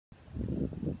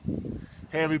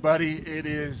Hey everybody, it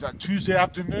is Tuesday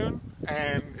afternoon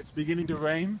and it's beginning to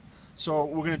rain, so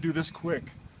we're going to do this quick.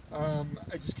 I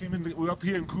just came in, we're up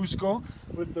here in Cusco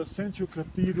with the Central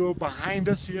Cathedral behind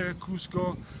us here in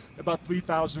Cusco, about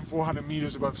 3,400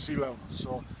 meters above sea level.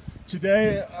 So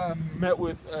today I met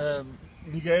with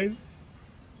Miguel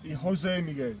y Jose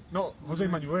Miguel. No, Jose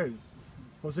Manuel.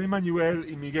 Jose Manuel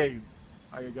y Miguel.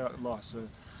 I got lost. So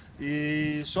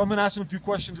I'm going to ask them a few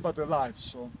questions about their lives.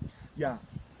 So, yeah,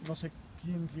 no sé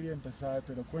quién quería empezar,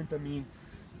 pero cuéntame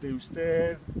de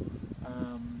usted,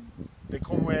 de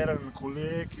cómo era en el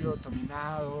colegio,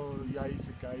 terminado, ya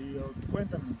hice caído.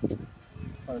 Cuéntame,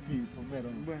 para ti primero,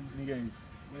 Bueno, Miguel.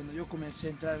 Bueno, yo comencé a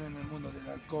entrar en el mundo del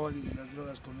alcohol y de las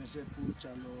drogas, comencé a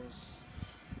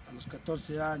los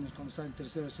 14 años, cuando estaba en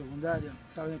tercero de secundaria,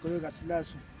 estaba en el colegio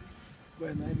Garcilaso.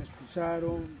 Bueno, ahí me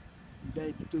expulsaron, de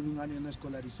ahí tuve un año no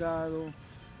escolarizado,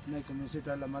 de ahí comencé a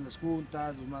traer las malas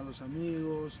juntas, los malos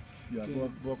amigos. Yeah,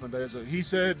 voy a contar eso. He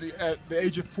said at the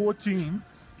age of 14,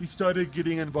 he started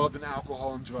getting involved in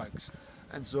alcohol and drugs.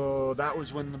 And so that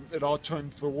was when it all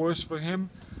turned for worse for him.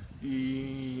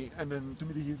 And then tú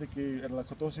me dijiste que a los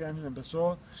 14 años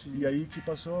empezó, Sí. y ahí ¿qué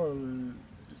pasó? Han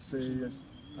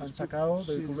sacado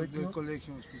del colegio? Del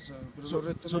colegio me expulsaron. Pero So, lo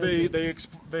retomé so they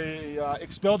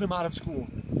expelled him out of school.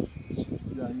 Sí.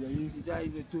 Yeah, y ahí, Y de ahí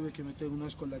me tuve que meter uno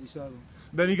escolarizado.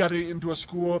 then he got into a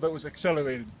school that was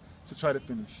accelerated to try to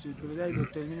finish. Sí, pero de ahí lo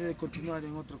terminé de continuar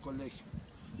en otro colegio.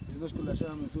 De no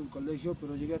escolarizado me fui a un colegio,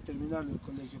 pero llegué a terminar el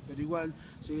colegio. Pero igual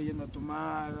seguí yendo a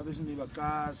tomar, a veces no iba a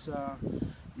casa.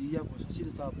 Y ya pues así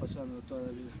le estaba pasando toda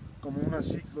la vida. Como un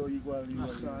ciclo igual.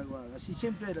 Ajá, igual. Así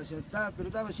siempre era, pero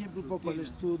daba siempre un poco al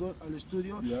estudio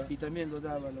Yeah. y también lo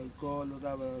daba al alcohol, lo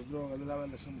daba a las drogas, lo daba a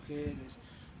las mujeres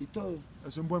y todo.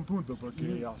 Es un buen punto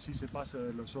porque así se pasa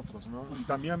de los otros, ¿no? Y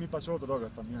también a mí pasó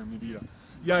drogas también en mi vida.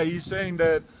 Yeah, he's saying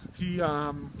that he,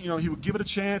 he would give it a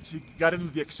chance. He got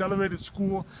into the accelerated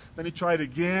school, then he tried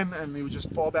again, and he would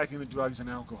just fall back into drugs and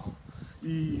alcohol.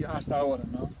 Y hasta ahora,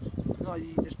 ¿no? No,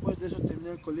 y después de eso terminé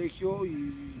el colegio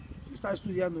y estaba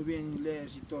estudiando bien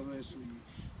inglés y todo eso.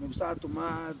 Y me gustaba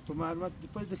tomar.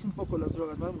 Después dejé un poco las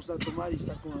drogas, más me gustaba tomar y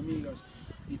estar con amigas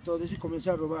y todo eso. Y comencé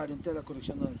a robar, entré a la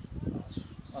correccional.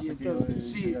 Sí, entré,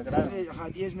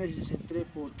 10 meses entré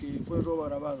porque fue robo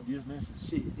agravado. 10 meses.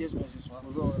 Sí, 10 meses por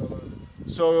robo agravado.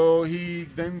 So he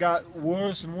then got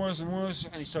worse and worse and worse,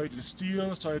 and he started to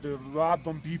steal, started to rob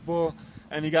from people,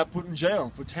 and he got put in jail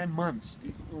for 10 months.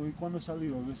 ¿Y cuándo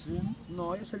salió? ¿Recién?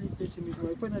 No, ya salí ese mismo,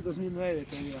 fue en el 2009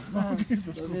 todavía.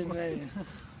 2009.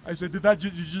 I said, did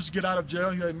you just get out of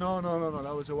jail? He's like, no,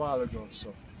 that was a while ago.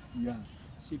 So, yeah.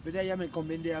 Sí, pero ya me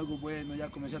convendé algo bueno, ya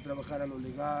comencé a trabajar a lo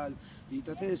legal y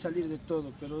traté de salir de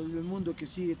todo, pero el mundo que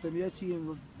sigue, también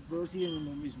siguen en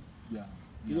lo mismo. Yeah.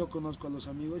 Y yo conozco a los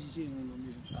amigos y siguen en lo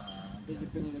mismo.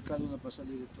 Depende de cada uno para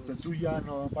salir de todo. Pero tú ya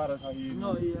no paras ahí.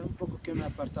 No, y un poco que me he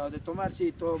apartado. De tomar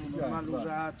sí, todo normal, claro. Un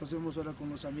rato, hacemos ahora con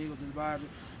los amigos del barrio,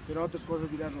 pero otras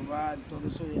cosas, ir a robar y todo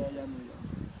eso ya no.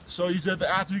 So he said that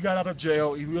after he got out of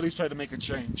jail, he really started to make a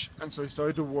change. And so he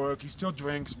started to work. He still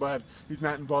drinks, but he's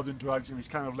not involved in drugs, and he's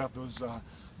kind of left those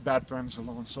bad friends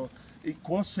alone. So,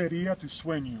 ¿cuál sería tu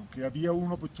sueño? Que había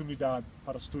una oportunidad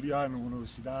para estudiar en una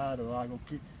universidad o algo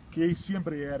que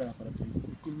siempre era para ti.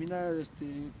 Culminar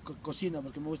cocina,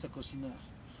 porque me gusta cocinar.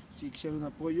 Si quisiera un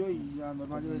apoyo y ya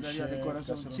normal yo le daría de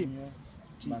corazón. Sí,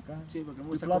 porque me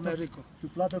gusta comer rico. ¿Tu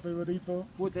plato favorito?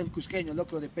 Puta, el cusqueño,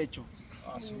 locro de pecho.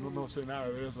 No sé nada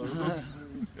de eso.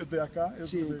 ¿Es de acá?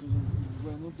 Sí,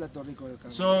 bueno, un plato rico de acá.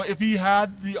 So if he had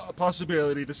the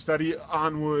possibility to study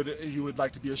onward, he would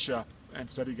like to be a chef and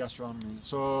study gastronomy.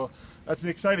 So that's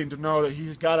exciting to know that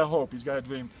he's got a hope, he's got a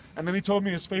dream. And then he told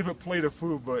me his favorite plate of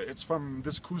food, but it's from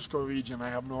this Cusco region, I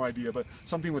have no idea, but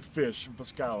something with fish,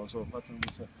 pescado, so that's what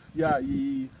he said. Yeah,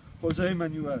 y Jose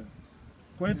Manuel,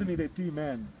 cuéntame de ti,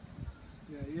 man.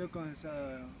 Yo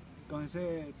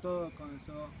comencé todo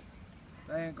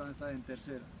también cuando estaba en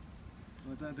tercero.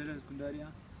 Cuando estaba en tercero de secundaria,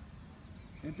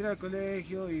 entré al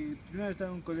colegio y primero estaba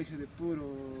en un colegio de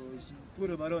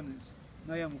puros varones.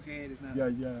 No había mujeres,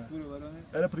 nada. Puros varones.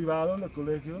 ¿Era privado el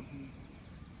colegio?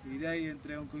 Y de ahí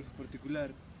entré a un colegio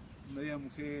particular, donde había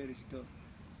mujeres y todo.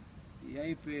 Y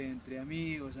ahí entre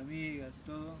amigos, amigas y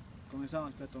todo,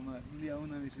 comenzamos a tomar. Un día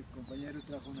uno de mis compañeros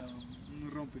trajo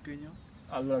un ron pequeño.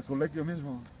 ¿Al colegio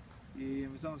mismo? Y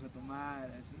empezamos a tomar,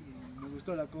 así, me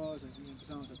gustó la cosa, así,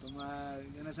 empezamos a tomar,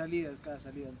 en las salidas, cada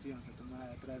salida nos íbamos a tomar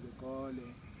atrás del cole,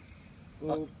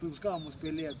 o buscábamos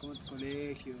peleas con otros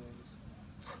colegios.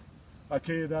 ¿A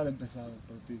qué edad empezaron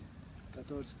por ti?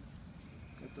 14.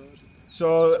 14.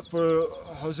 So for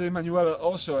Jose Manuel,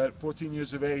 also at 14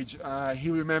 years of age, he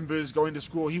remembers going to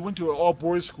school. He went to an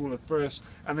all-boys school at first,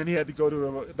 and then he had to go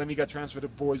to then he got transferred to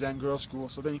boys and girls school.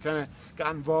 So then he kind of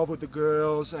got involved with the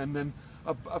girls, and then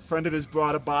a friend of his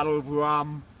brought a bottle of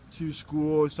rum to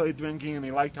school. He started drinking, and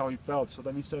he liked how he felt. So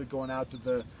then he started going out to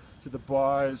the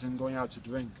bars and going out to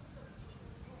drink.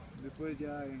 Después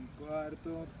ya en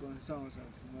cuarto comenzamos a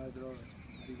fumar drogas,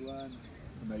 marihuana.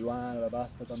 Marihuana, la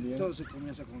pasta también. Todo se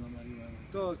comienza con la marihuana.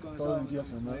 Todos comenzamos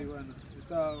empieza, con ¿no? marihuana.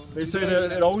 Estábamos, They say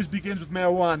that it always begins with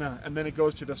marijuana, and then it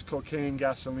goes to this cocaine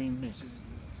gasoline mix. sí.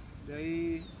 De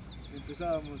ahí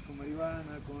empezábamos con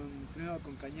marihuana, primero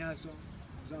con cañazo,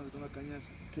 empezamos a tomar cañazo.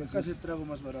 Acá es el trago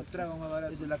más barato. Trago más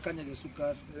barato. Es de la caña de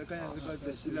azúcar. De la caña de azúcar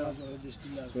Destilado.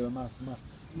 destilado. Pero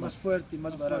Más fuerte y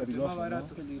más barato. peligroso, más barato.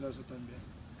 ¿no? Peligroso también.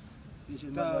 Y es el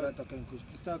Está- más barato acá en Cusco.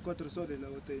 Estaba 4 soles la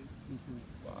botella.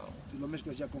 Wow. Tú lo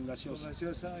mezclas ya con Con gaseosa.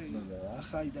 gaseosa y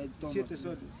Ajá, y de ahí tomas. 7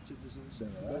 soles. 7 soles. ¿De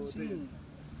verdad? la botella. Sí.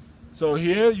 So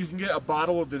here you can get a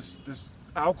bottle of this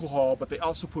alcohol, but they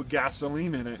also put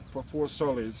gasoline in it for 4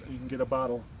 soles, and you can get a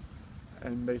bottle.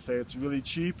 And they say it's really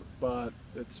cheap, but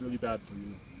it's really bad for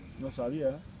you. No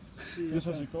sabía. Sí, Yo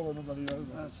soy acá. psicólogo, no sabía eso.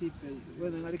 Ah, sí, pero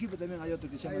bueno, en Arequipa también hay otro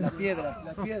que se llama La Piedra.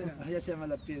 La piedra. Allá se llama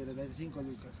La Piedra, de 5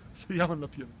 lucas. Se llaman la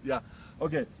piel. Ya.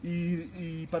 Ok.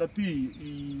 Y para ti,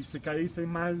 ¿y se caíste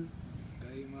mal?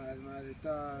 Caí mal,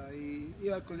 estaba ahí,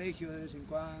 iba al colegio de vez en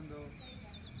cuando,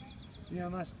 mi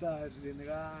mamá estaba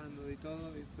renegando y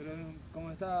todo, pero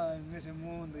como estaba en ese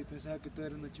mundo y pensaba que todo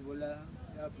era una chibolada,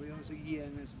 ya pues yo no seguía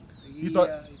en eso, He thought,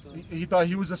 seguía y todo. he thought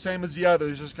he was the same as the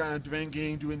others, just kind of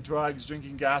drinking, doing drugs,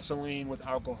 drinking gasoline with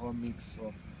alcohol mix.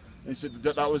 So they said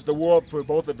that was the world for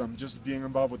both of them, just being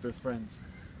involved with their friends.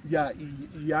 Ya,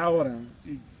 y ahora,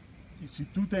 y si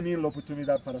tú tenías la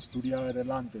oportunidad para estudiar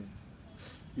adelante,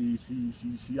 y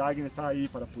si alguien está ahí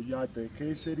para apoyarte,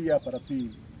 ¿qué sería para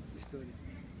ti? Historia,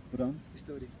 ¿Perdón?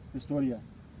 historia, Historia.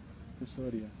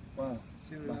 Historia. Wow.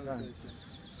 siempre me ha Bacán. gustado la historia.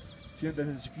 Siempre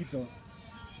desde chiquito.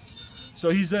 So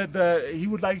he said that he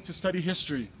would like to study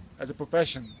history as a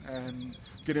profession and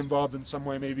get involved in some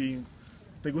way, maybe.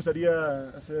 ¿Te gustaría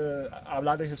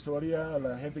hablar de historia a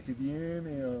la gente que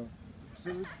viene? O Sí,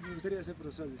 me gustaría ser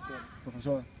profesor de historia.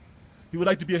 profesor? He would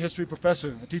like to be a history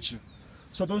professor, a teacher.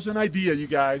 So there's an idea, you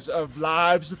guys, of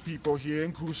lives of people here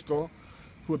in Cusco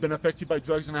who have been affected by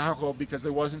drugs and alcohol because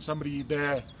there wasn't somebody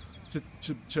there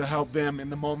to help them in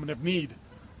the moment of need.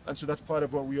 And so that's part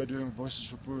of what we are doing with Voices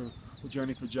for Peru, with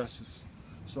Journey4Justice.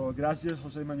 So gracias,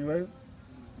 José Manuel.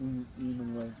 Y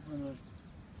Manuel, Bueno,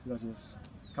 gracias.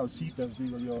 Causitas,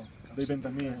 digo yo, de venta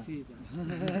mía. Sí,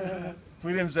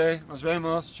 Cuídense, nos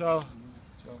vemos, chao.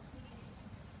 Chao.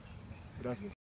 Gracias.